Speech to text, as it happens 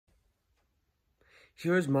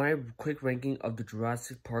Here's my quick ranking of the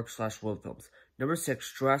Jurassic Park / World films. Number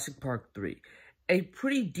 6, Jurassic Park 3. A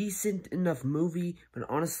pretty decent enough movie, but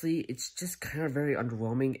honestly, it's just kind of very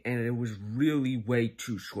underwhelming, and it was really way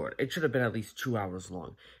too short. It should have been at least 2 hours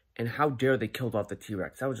long. And how dare they killed off the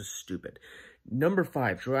T-Rex? That was just stupid. Number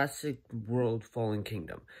 5, Jurassic World Fallen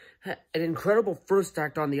Kingdom. An incredible first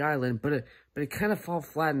act on the island, but it kind of fell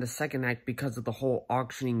flat in the second act because of the whole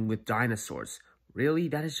auctioning with dinosaurs. Really?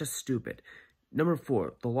 That is just stupid. Number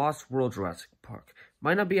 4, The Lost World Jurassic Park.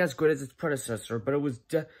 Might not be as good as its predecessor, but it was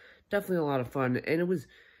definitely a lot of fun, and it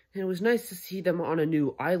was nice to see them on a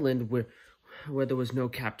new island where there was no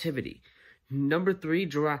captivity. Number 3,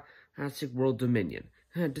 Jurassic World Dominion.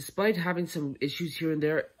 Despite having some issues here and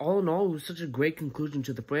there, all in all, it was such a great conclusion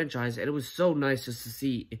to the franchise, and it was so nice just to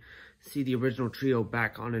see the original trio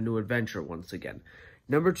back on a new adventure once again.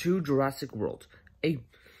 Number 2, Jurassic World.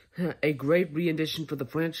 A great re-edition for the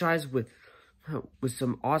franchise with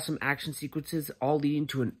some awesome action sequences, all leading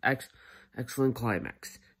to an excellent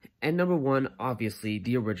climax. And number 1, obviously,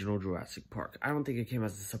 the original Jurassic Park. I don't think it came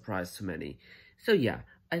as a surprise to many. So yeah,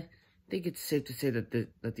 I think it's safe to say that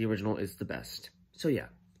the original is the best. So yeah,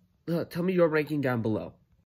 tell me your ranking down below.